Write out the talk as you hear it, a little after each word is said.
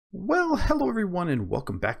Well, hello everyone and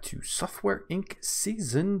welcome back to Software Inc.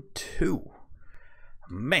 Season 2.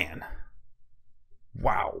 Man.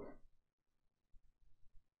 Wow.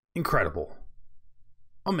 Incredible.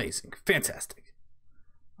 Amazing. Fantastic.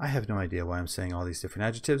 I have no idea why I'm saying all these different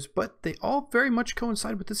adjectives, but they all very much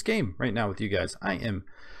coincide with this game right now with you guys. I am,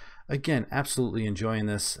 again, absolutely enjoying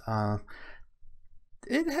this.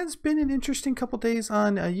 It has been an interesting couple days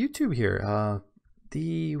on YouTube here.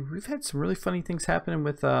 We've had some really funny things happening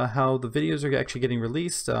with how the videos are actually getting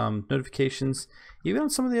released, notifications, even on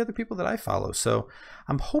some of the other people that I follow. So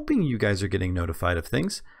I'm hoping you guys are getting notified of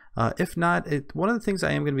things. If not, one of the things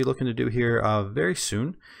I am going to be looking to do here very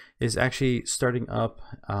soon is actually starting up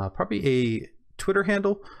probably a Twitter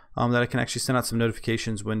handle that I can actually send out some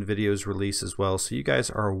notifications when videos release as well. So you guys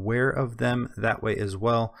are aware of them that way as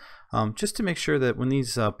well. Just to make sure that when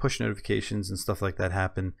these push notifications and stuff like that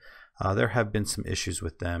happen, there have been some issues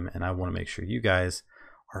with them, and I want to make sure you guys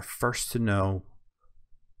are first to know,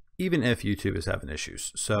 even if YouTube is having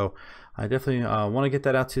issues. So I definitely want to get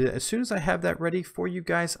that out to you. As soon as I have that ready for you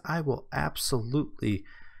guys, I will absolutely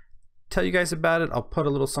tell you guys about it. I'll put a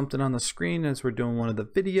little something on the screen as we're doing one of the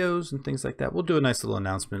videos and things like that. We'll do a nice little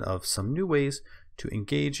announcement of some new ways to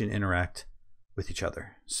engage and interact with each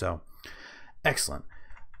other. So excellent.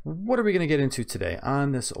 What are we going to get into today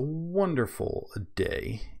on this wonderful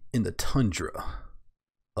day in the tundra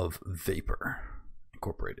of Vapor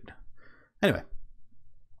Incorporated? Anyway,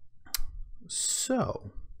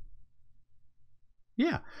 so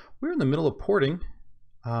yeah, we're in the middle of porting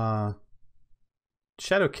Shadow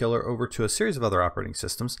Killer over to a series of other operating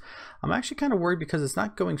systems. I'm actually kind of worried because it's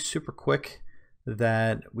not going super quick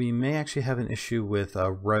that we may actually have an issue with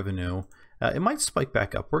revenue. It might spike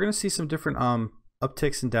back up. We're going to see some different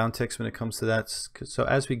upticks and downticks when it comes to that. So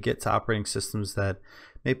as we get to operating systems that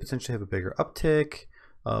may potentially have a bigger uptick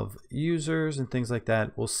of users and things like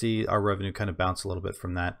that, we'll see our revenue kind of bounce a little bit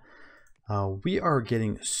from that. We are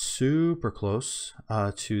getting super close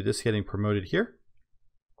to this getting promoted here.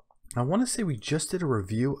 I want to say we just did a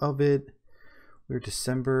review of it. We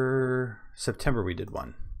were September we did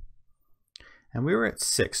one. And we were at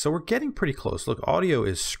 6, so we're getting pretty close. Look, audio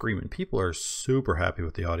is screaming. People are super happy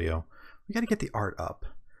with the audio. We got to get the art up.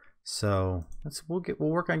 So we'll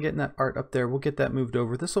work on getting that art up there. We'll get that moved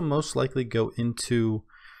over. This will most likely go into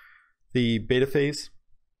the beta phase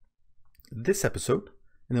this episode,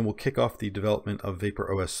 and then we'll kick off the development of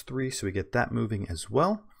Vapor OS 3, so we get that moving as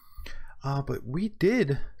well. But we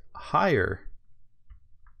did hire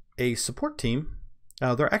a support team.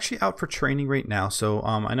 They're actually out for training right now. So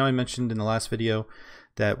I know I mentioned in the last video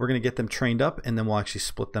that we're going to get them trained up, and then we'll actually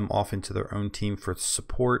split them off into their own team for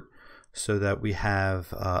support, so that we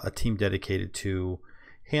have a team dedicated to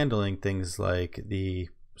handling things like the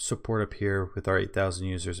support up here with our 8,000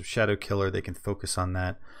 users of Shadow Killer. They can focus on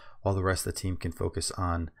that while the rest of the team can focus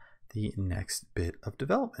on the next bit of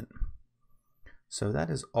development. So that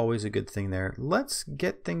is always a good thing there. Let's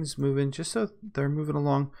get things moving just so they're moving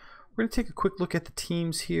along. We're going to take a quick look at the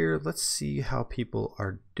teams here. Let's see how people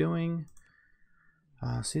are doing.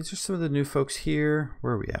 So these are some of the new folks here.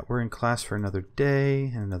 Where are we at? We're in class for another day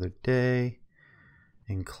and another day.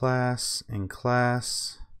 In class, in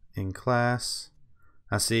class, in class.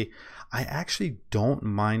 Now see, I actually don't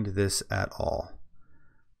mind this at all.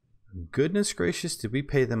 Goodness gracious, did we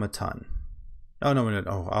pay them a ton? Oh, no,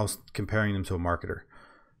 I was comparing them to a marketer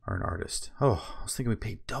or an artist. Oh, I was thinking we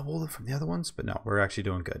paid double from the other ones, but no, we're actually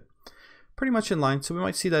doing good. Pretty much in line. So we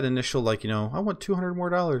might see that initial, like, I want $200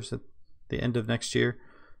 more at the end of next year.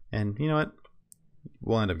 And you know what?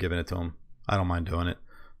 We'll end up giving it to them. I don't mind doing it.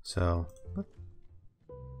 So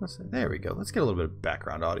there we go. Let's get a little bit of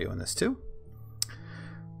background audio in this too.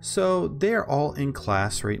 So they're all in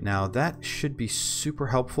class right now. That should be super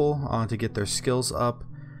helpful to get their skills up.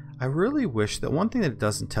 I really wish that one thing that it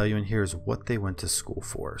doesn't tell you in here is what they went to school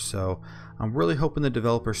for. So I'm really hoping the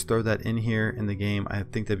developers throw that in here in the game. I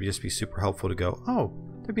think that'd just be super helpful to go, oh,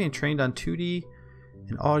 they're being trained on 2D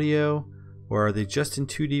and audio, or are they just in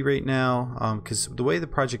 2D right now? Because the way the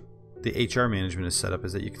HR management is set up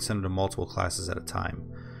is that you can send them to multiple classes at a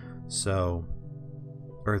time. So,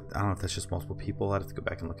 or I don't know if that's just multiple people. I'd have to go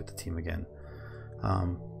back and look at the team again.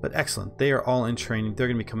 But excellent. They are all in training. They're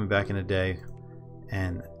going to be coming back in a day.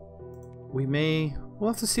 And we'll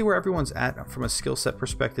have to see where everyone's at from a skill set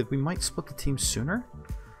perspective. We might split the team sooner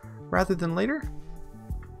rather than later.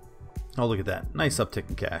 Oh, look at that. Nice uptick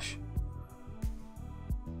in cash.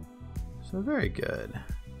 So very good.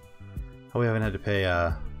 Oh, we haven't had to pay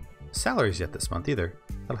salaries yet this month either.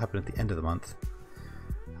 That'll happen at the end of the month.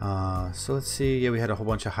 So let's see. Yeah, we had a whole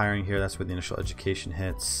bunch of hiring here. That's where the initial education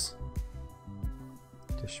hits.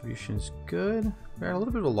 Distribution is good. We had a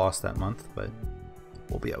little bit of a loss that month, but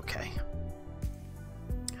we'll be okay.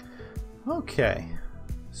 Okay,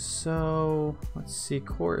 so let's see.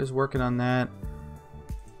 Core is working on that.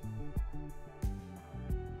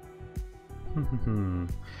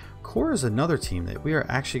 Core is another team that we are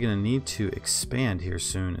actually going to need to expand here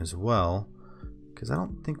soon as well, because I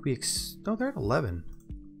don't think we no, they're at 11.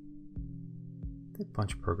 They're a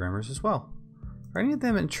bunch of programmers as well. Are any of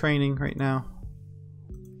them in training right now?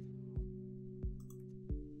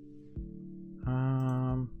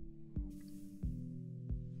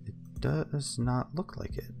 It does not look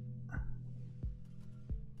like it.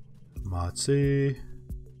 Motzi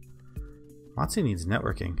needs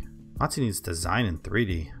networking. Motzi needs design in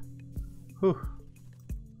 3D. Whew.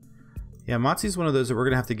 Yeah, Motzi's one of those that we're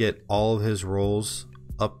gonna have to get all of his roles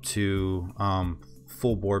up to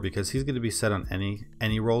full board, because he's going to be set on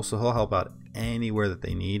any role, so he'll help out anywhere that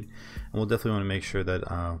they need, and we'll definitely want to make sure that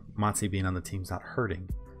Motzi being on the team's not hurting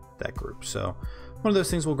that group. So one of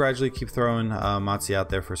those things, we'll gradually keep throwing Motzi out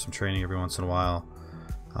there for some training every once in a while.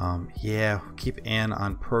 Yeah, keep Ann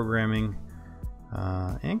on programming.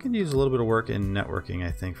 Ann could use a little bit of work in networking,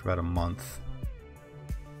 I think, for about a month.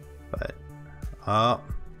 But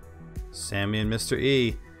Sammy and Mr.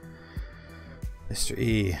 E. Mr.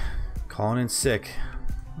 E calling in sick.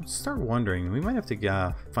 Let's start wondering. We might have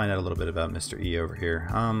to find out a little bit about Mr. E over here.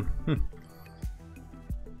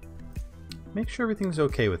 Make sure everything's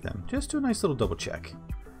okay with them. Just do a nice little double check.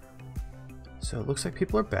 So it looks like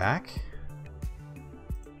people are back.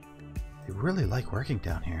 They really like working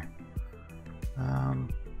down here.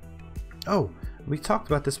 Oh, we talked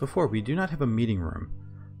about this before. We do not have a meeting room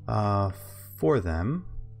for them.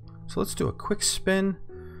 So let's do a quick spin.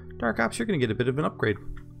 Dark Ops, you're going to get a bit of an upgrade.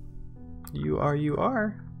 You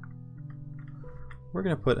are. We're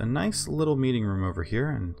going to put a nice little meeting room over here,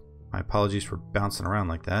 and my apologies for bouncing around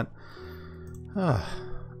like that. Oh,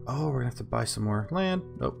 we're going to have to buy some more land.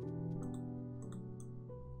 Oh.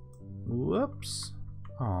 Whoops.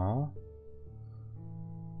 Oh.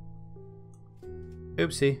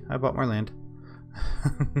 Oopsie, I bought more land.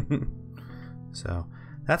 So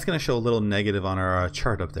that's going to show a little negative on our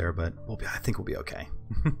chart up there, but I think we'll be okay.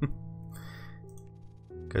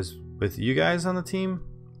 Because with you guys on the team,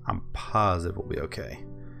 I'm positive we'll be okay.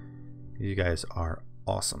 You guys are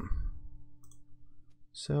awesome.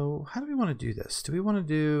 So how do we want to do this? Do we want to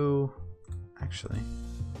do... Actually,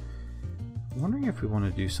 I'm wondering if we want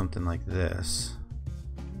to do something like this.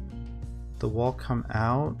 The wall come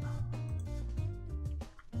out,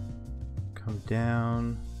 come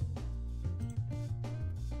down,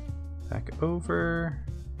 back over.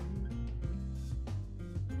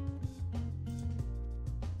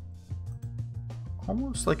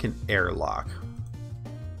 Almost like an airlock.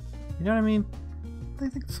 You know what I mean? I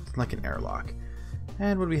think something like an airlock.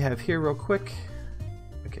 And what do we have here real quick?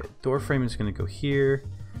 Okay, door frame is going to go here.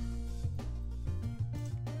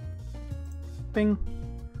 Bing.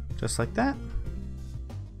 Just like that.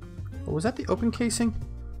 Oh, was that the open casing?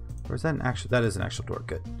 Or is that an actual? That is an actual door.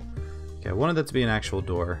 Good. Okay, I wanted that to be an actual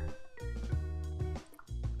door.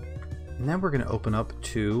 And then we're going to open up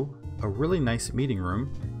to a really nice meeting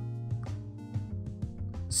room.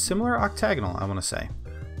 Similar octagonal, I want to say.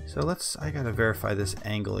 So I gotta verify this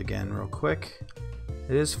angle again real quick.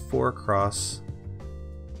 It is 4 across,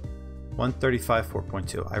 135,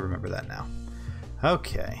 4.2. I remember that now.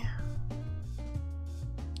 Okay.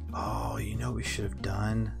 Oh, you know what we should have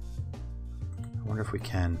done? I wonder if we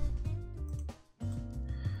can.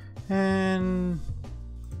 And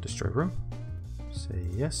destroy room. Say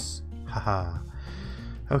yes. Haha.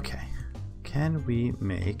 Okay. Can we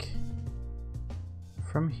make...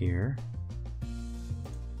 From here,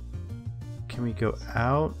 can we go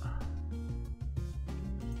out?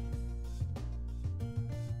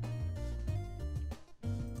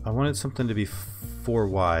 I wanted something to be 4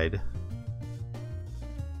 wide.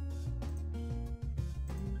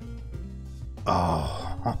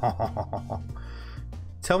 Oh,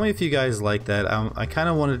 tell me if you guys like that. I kind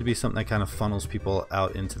of wanted it to be something that kind of funnels people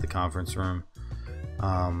out into the conference room. We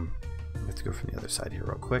have to go from the other side here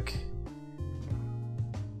real quick.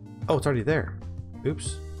 Oh, it's already there.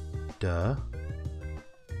 Oops. Duh.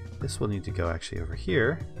 This will need to go actually over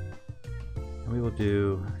here. And we will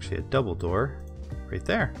do actually a double door right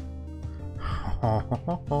there.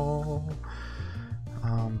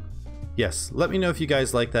 Yes, let me know if you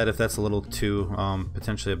guys like that, if that's a little too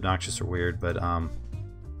potentially obnoxious or weird, but I'm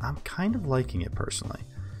kind of liking it personally.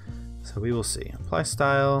 So we will see. Apply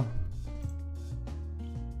style.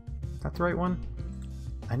 Is that the right one?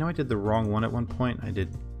 I know I did the wrong one at one point. I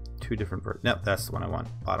did 2 different versions. Nope, that's the one I want.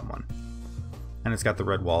 Bottom one. And it's got the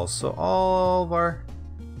red walls. So all of our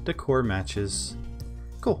decor matches.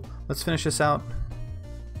 Cool. Let's finish this out.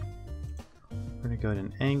 We're going to go at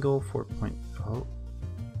an angle 4.0.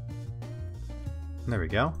 There we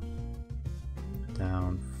go.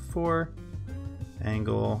 Down 4.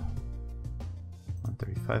 Angle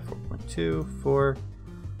 135, 4.2, 4.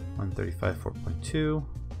 135, 4.2,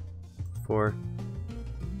 4.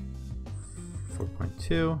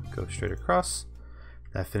 4.2. Go straight across.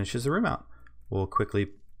 That finishes the room out. We'll quickly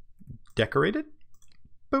decorate it.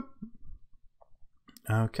 Boop.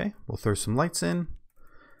 Okay, we'll throw some lights in.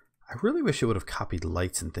 I really wish it would have copied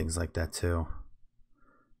lights and things like that too.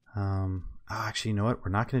 Actually, you know what?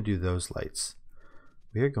 We're not going to do those lights.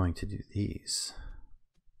 We are going to do these.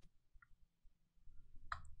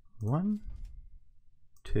 1,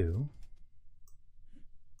 2,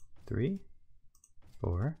 3,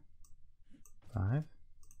 4, 5,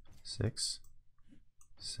 6,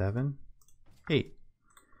 7, 8.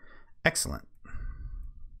 Excellent. I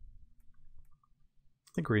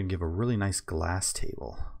think we're going to give a really nice glass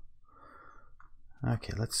table.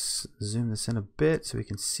 Okay, let's zoom this in a bit so we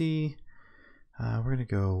can see. We're going to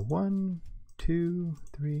go 1, 2,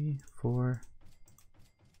 3, 4.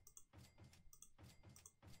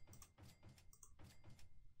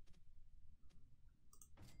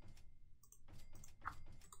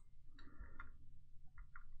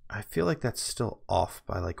 I feel like that's still off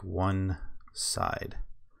by like one side.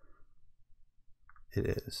 It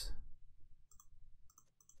is.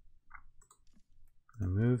 I'm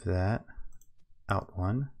going to move that out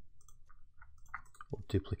one. We'll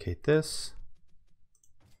duplicate this.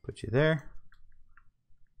 Put you there.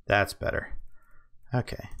 That's better.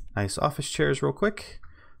 Okay, nice office chairs real quick.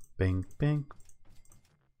 Bing, bing.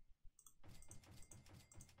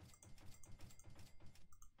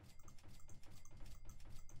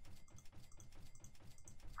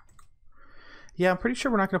 Yeah, I'm pretty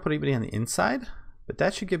sure we're not going to put anybody on the inside, but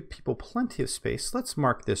that should give people plenty of space. Let's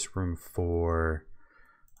mark this room for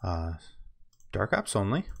dark ops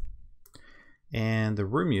only. And the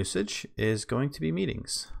room usage is going to be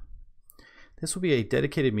meetings. This will be a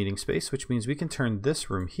dedicated meeting space, which means we can turn this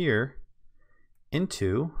room here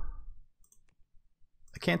into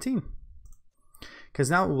a canteen. Because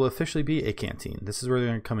now it will officially be a canteen. This is where they're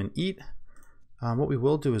going to come and eat. What we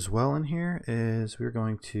will do as well in here is we're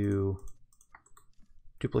going to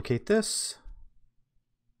duplicate this,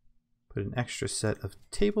 put an extra set of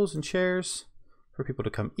tables and chairs for people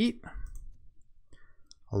to come eat.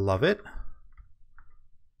 I love it.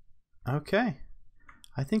 Okay,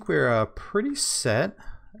 I think we're pretty set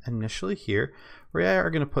initially here. We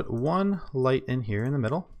are going to put one light in here in the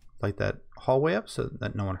middle, light that hallway up so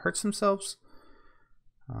that no one hurts themselves.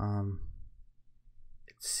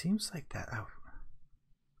 It seems like that.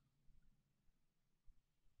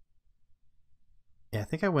 Yeah, I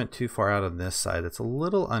think I went too far out on this side. It's a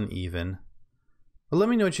little uneven. But let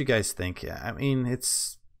me know what you guys think. Yeah, I mean,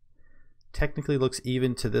 it's technically looks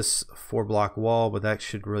even to this 4-block wall, but that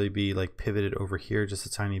should really be like pivoted over here just a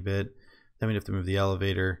tiny bit. Then we'd have to move the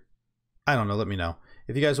elevator. I don't know, let me know.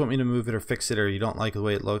 If you guys want me to move it or fix it, or you don't like the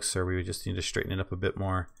way it looks, or we would just need to straighten it up a bit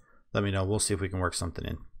more, let me know. We'll see if we can work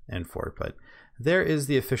something in for it. But there is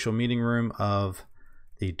the official meeting room of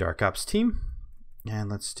the Dark Ops team. And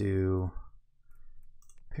let's do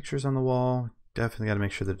pictures on the wall. Definitely got to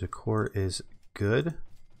make sure the decor is good.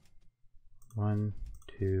 1,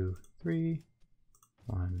 2, 3,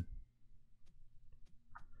 1.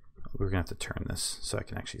 We're gonna have to turn this so I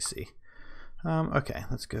can actually see. Okay,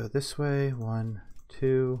 let's go this way. 1,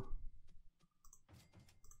 2.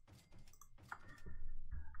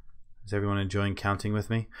 Is everyone enjoying counting with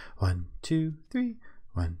me? 1, 2, 3.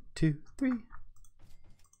 1, 2, 3.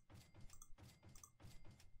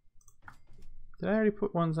 Did I already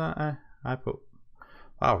put ones on? I put.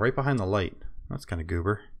 Wow, right behind the light. That's kind of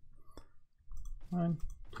goober. 1,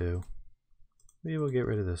 2. We will get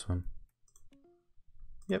rid of this one.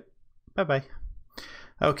 Yep. Bye-bye.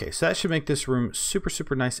 Okay, so that should make this room super,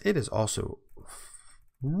 super nice. It is also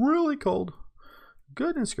really cold.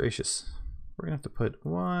 Goodness gracious. We're going to have to put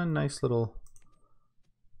one nice little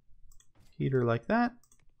heater like that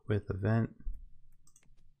with a vent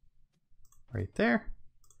right there.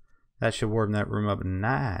 That should warm that room up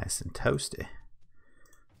nice and toasty.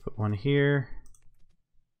 Put one here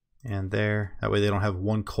and there. That way they don't have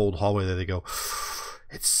one cold hallway that they go,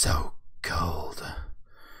 it's so cold.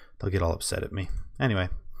 They'll get all upset at me. Anyway,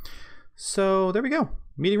 so there we go.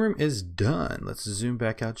 Meeting room is done. Let's zoom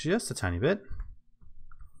back out just a tiny bit.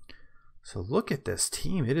 So look at this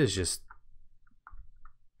team. It is just...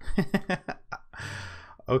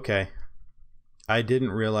 Okay. I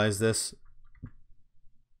didn't realize this,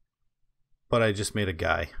 but I just made a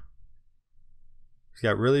guy. He's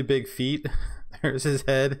got really big feet. There's his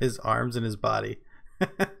head, his arms, and his body.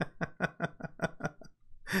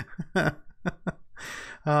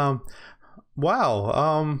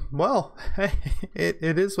 Wow. Well, hey,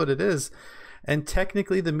 it is what it is. And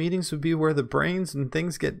technically the meetings would be where the brains and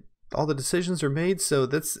things get, all the decisions are made. So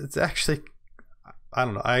it's actually, I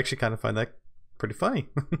don't know. I actually kind of find that pretty funny.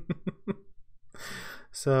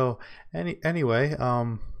 So anyway,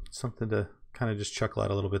 something to kind of just chuckle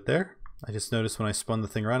at a little bit there. I just noticed when I spun the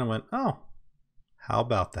thing around and went, oh, how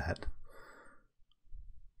about that?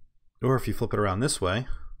 Or if you flip it around this way,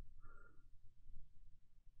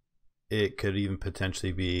 it could even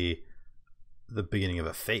potentially be the beginning of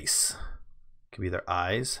a face. It could be their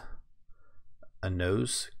eyes, a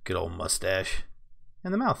nose, good old mustache,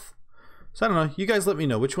 and the mouth. So I don't know. You guys let me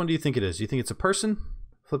know. Which one do you think it is? Do you think it's a person?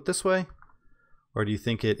 Flip this way? Or do you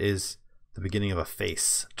think it is the beginning of a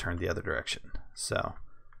face turned the other direction? So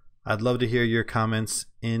I'd love to hear your comments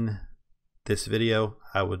in this video.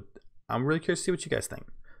 I'm really curious to see what you guys think.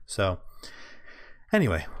 So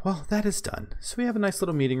anyway, well, that is done. So we have a nice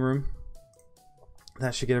little meeting room.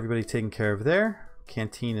 That should get everybody taken care of there.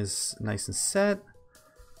 Canteen is nice and set.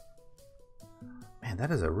 Man,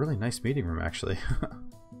 that is a really nice meeting room, actually.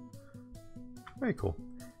 Very cool.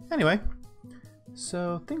 Anyway,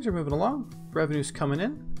 so things are moving along. Revenue's coming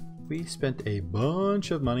in. We spent a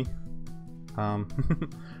bunch of money.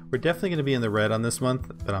 We're definitely going to be in the red on this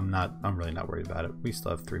month, but I'm really not worried about it. We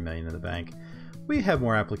still have $3 million in the bank. We have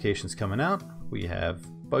more applications coming out. We have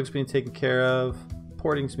bugs being taken care of,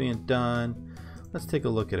 porting's being done. Let's take a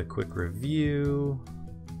look at a quick review.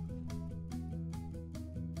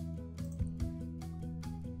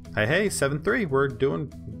 Hey, 7.3, we're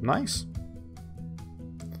doing nice.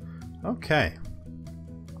 Okay.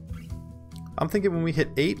 I'm thinking when we hit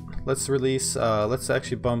 8, let's release, let's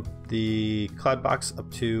actually bump the cloud box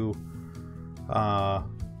up to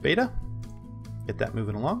beta. Get that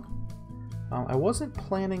moving along. I wasn't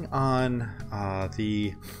planning on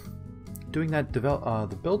doing that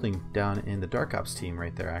the building down in the Dark Ops team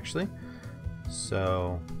right there, actually.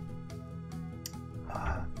 So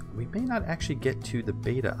we may not actually get to the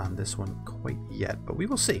beta on this one quite yet, but we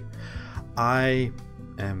will see. I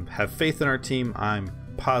have faith in our team. I'm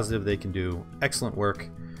positive they can do excellent work.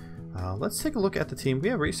 Let's take a look at the team. We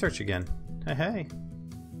have research again. Hey.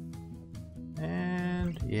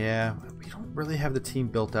 And yeah, we don't really have the team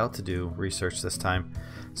built out to do research this time,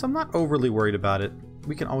 so I'm not overly worried about it.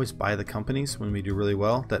 We can always buy the companies when we do really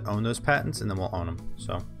well that own those patents, and then we'll own them.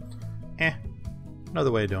 So,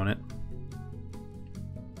 another way of doing it.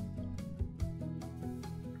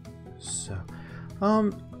 So,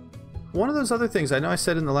 one of those other things I know I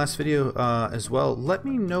said in the last video as well, let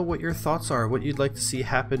me know what your thoughts are, what you'd like to see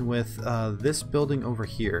happen with this building over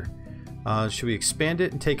here. Should we expand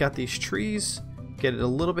it and take out these trees, get it a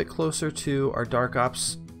little bit closer to our Dark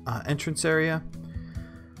Ops entrance area?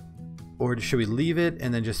 Or should we leave it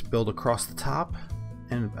and then just build across the top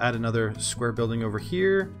and add another square building over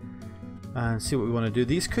here and see what we want to do?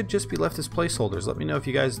 These could just be left as placeholders. Let me know if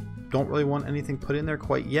you guys don't really want anything put in there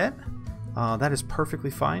quite yet. That is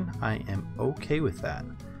perfectly fine. I am okay with that.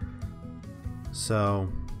 So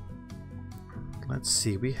let's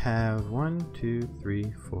see. We have 1, 2,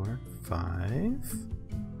 3, 4, 5.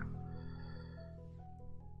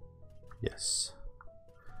 Yes.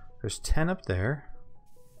 There's 10 up there.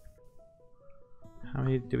 How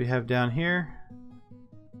many do we have down here?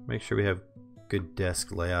 Make sure we have good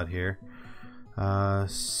desk layout here.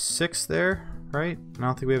 6 there, right? I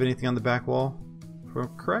don't think we have anything on the back wall.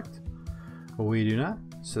 Correct? We do not.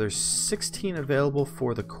 So there's 16 available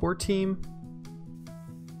for the core team.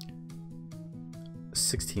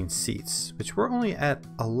 16 seats, which we're only at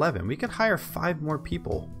 11. We could hire 5 more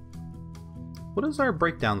people. What does our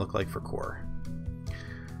breakdown look like for core?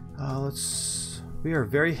 We are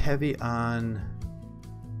very heavy on...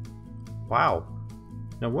 Wow.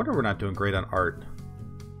 No wonder we're not doing great on art.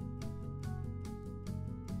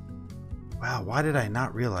 Wow, why did I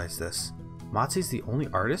not realize this? Motzi's the only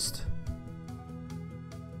artist?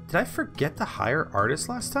 Did I forget to hire artists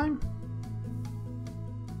last time?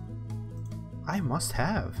 I must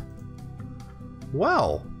have.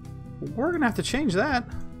 Well, we're gonna have to change that.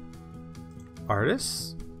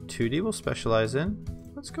 Artists, 2D we'll specialize in.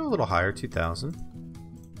 Let's go a little higher, 2,000.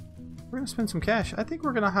 We're gonna spend some cash. I think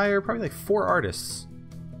we're gonna hire probably like 4 artists.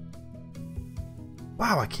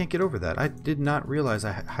 Wow, I can't get over that. I did not realize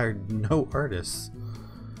I hired no artists.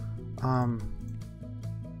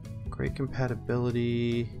 Great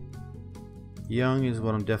compatibility. Young is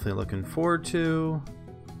what I'm definitely looking forward to.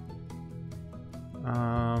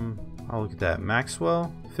 I'll look at that.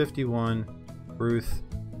 Maxwell, 51. Ruth,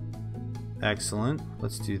 Excellent.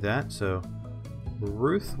 Let's do that. So,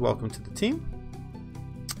 Ruth, welcome to the team.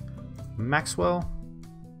 Maxwell,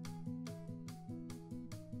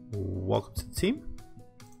 welcome to the team.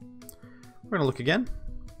 We're going to look again.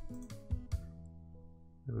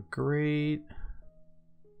 We have a great...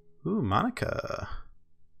 Ooh, Monica.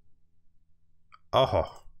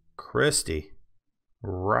 Oh, Christy.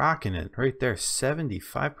 Rocking it right there.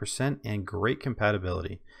 75% and great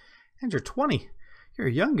compatibility. And you're 20. You're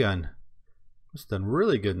a young gun. Must have done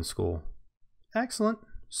really good in school. Excellent.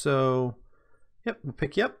 So, yep, we'll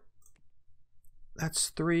pick you up. That's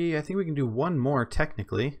 3. I think we can do 1 more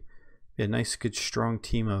technically. Be a nice, good, strong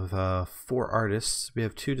team of 4 artists. We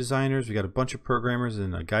have 2 designers. We got a bunch of programmers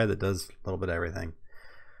and a guy that does a little bit of everything.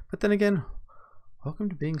 But then again, welcome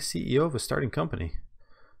to being CEO of a starting company.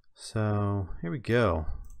 So here we go.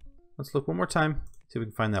 Let's look one more time. See if we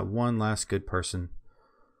can find that one last good person.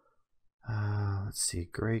 Let's see.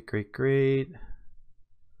 Great, great, great.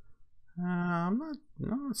 I'm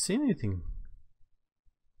not seeing anything.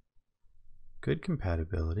 Good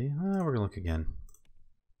compatibility. We're gonna look again.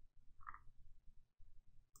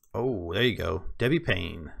 Oh, there you go. Debbie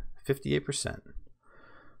Payne, 58%.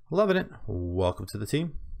 Loving it. Welcome to the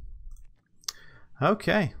team.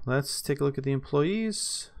 Okay, let's take a look at the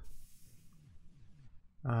employees.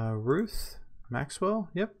 Ruth, Maxwell.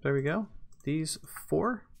 Yep, there we go. These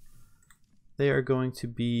 4. They are going to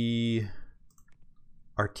be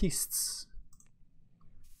artistes,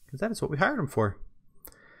 because that is what we hired them for.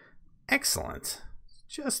 Excellent.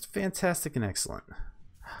 Just fantastic and excellent.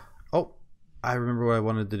 Oh, I remember what I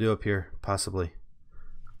wanted to do up here, possibly.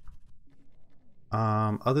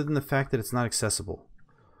 Other than the fact that it's not accessible.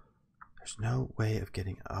 There's no way of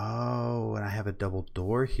getting... Oh, and I have a double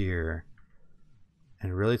door here.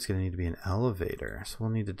 And really it's going to need to be an elevator. So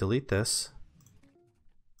we'll need to delete this.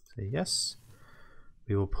 Say yes.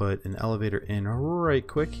 We will put an elevator in right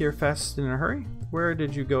quick here, fast and in a hurry. Where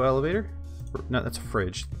did you go, elevator? No, that's a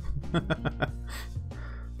fridge.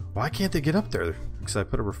 Why can't they get up there? Because I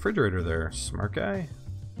put a refrigerator there. Smart guy.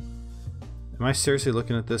 Am I seriously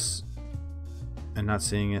looking at this and not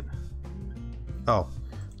seeing it? Oh,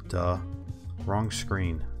 duh. Wrong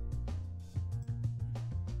screen.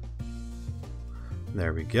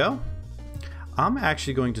 There we go. I'm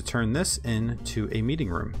actually going to turn this into a meeting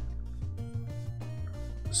room.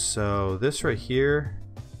 So this right here,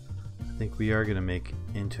 I think we are going to make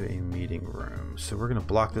into a meeting room. So we're going to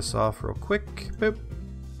block this off real quick. Boop.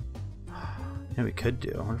 And we could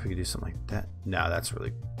do, I wonder if we could do something like that. No,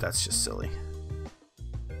 that's just silly.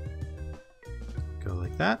 Go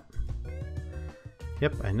like that.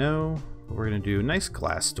 Yep, I know. We're going to do nice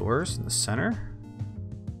glass doors in the center.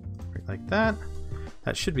 Right like that.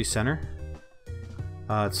 That should be center.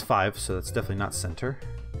 It's 5, so that's definitely not center.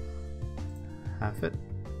 Half it.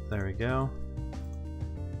 There we go.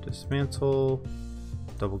 Dismantle.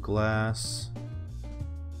 Double glass.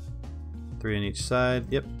 3 on each side.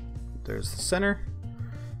 Yep. There's the center.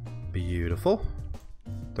 Beautiful.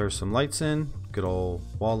 There's some lights in. Good old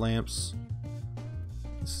wall lamps.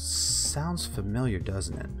 This sounds familiar,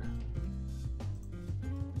 doesn't it?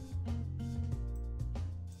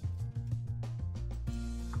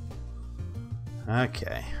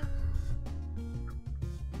 Okay.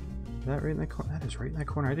 Is that right in that corner? That is right in that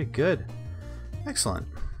corner. I did good. Excellent.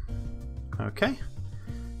 Okay.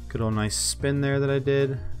 Good old nice spin there that I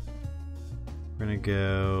did. We're gonna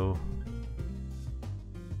go.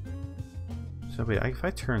 So wait, if I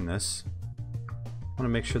turn this, I want to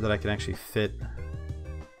make sure that I can actually fit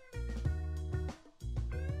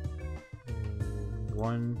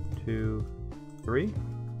 1, 2, 3.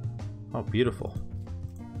 Oh, beautiful.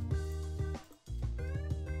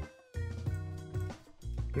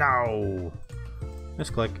 No!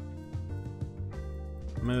 Misclick.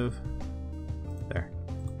 Move. There.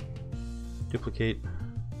 Duplicate.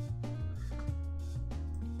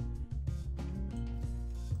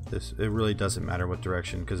 This, it really doesn't matter what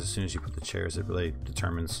direction, because as soon as you put the chairs, it really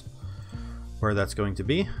determines where that's going to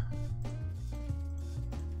be.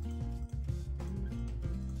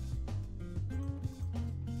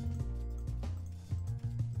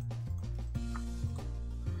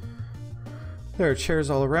 There are chairs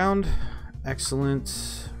all around.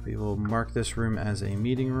 Excellent. We will mark this room as a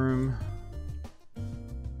meeting room.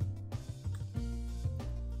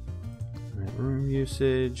 Room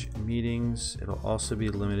usage, meetings. It'll also be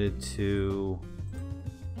limited to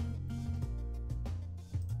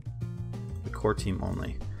the core team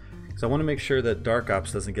only. Because I want to make sure that Dark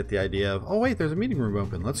Ops doesn't get the idea of, oh wait, there's a meeting room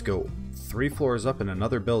open. Let's go 3 floors up in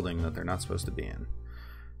another building that they're not supposed to be in.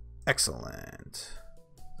 Excellent.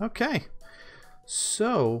 Okay.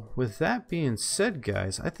 So with that being said,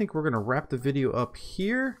 guys, I think we're going to wrap the video up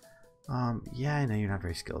here. Yeah, I know you're not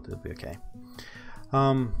very skilled. It'll be okay.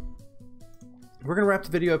 We're going to wrap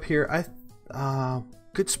the video up here.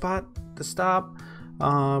 Good spot to stop.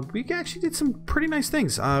 We actually did some pretty nice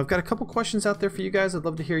things. I've got a couple questions out there for you guys I'd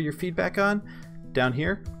love to hear your feedback on. Down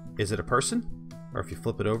here, is it a person? Or if you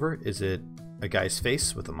flip it over, is it a guy's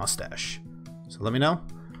face with a mustache? So let me know.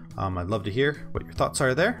 I'd love to hear what your thoughts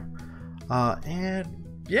are there.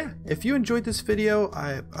 And yeah, if you enjoyed this video,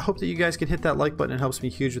 I hope that you guys can hit that like button. It helps me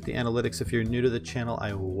huge with the analytics. If you're new to the channel,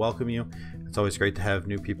 I welcome you. It's always great to have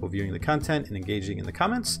new people viewing the content and engaging in the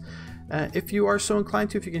comments. If you are so inclined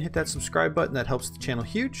to, if you can hit that subscribe button, that helps the channel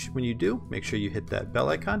huge. When you do, make sure you hit that bell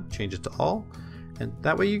icon, change it to all, and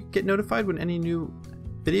that way you get notified when any new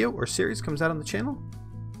video or series comes out on the channel.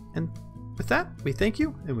 And with that, we thank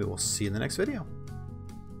you, and we will see you in the next video.